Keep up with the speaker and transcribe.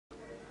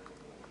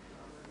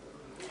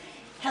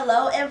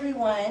Hello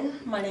everyone,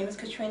 my name is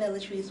Catrina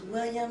Latrice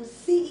Williams,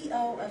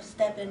 CEO of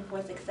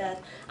StepN4Success.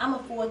 I'm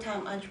a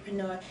full-time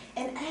entrepreneur,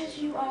 and as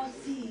you all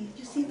see,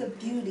 you see the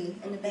beauty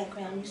in the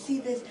background. You see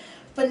this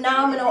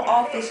phenomenal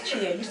office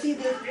chair. You see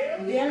this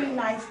very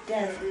nice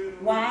desk.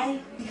 Why?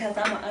 Because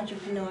I'm an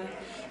entrepreneur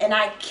and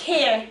I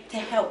care to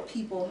help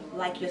people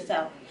like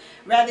yourself.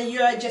 Whether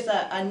you're just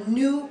a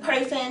new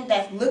person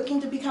that's looking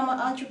to become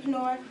an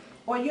entrepreneur,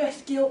 or you're a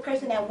skilled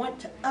person that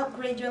wants to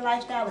upgrade your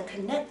lifestyle and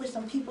connect with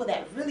some people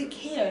that really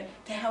care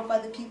to help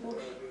other people,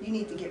 you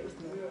need to get with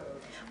me.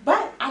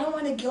 But I don't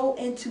want to go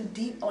into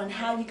deep on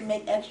how you can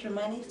make extra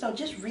money, so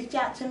just reach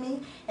out to me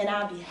and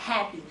I'll be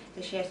happy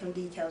to share some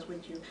details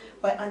with you.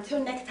 But until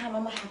next time,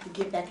 I'm going to have to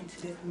get back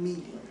into this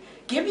meeting.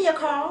 Give me a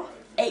call,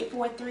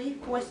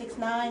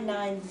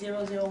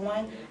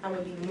 843-469-9001. I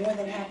will be more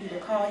than happy to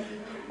call you,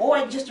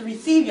 or just to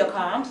receive your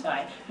call.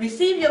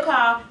 Receive your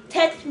call,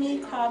 text me,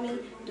 call me,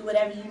 do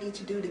whatever you need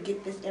to do to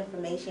get this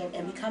information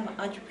and become an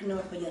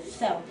entrepreneur for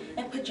yourself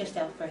and put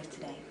yourself first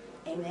today.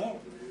 Amen.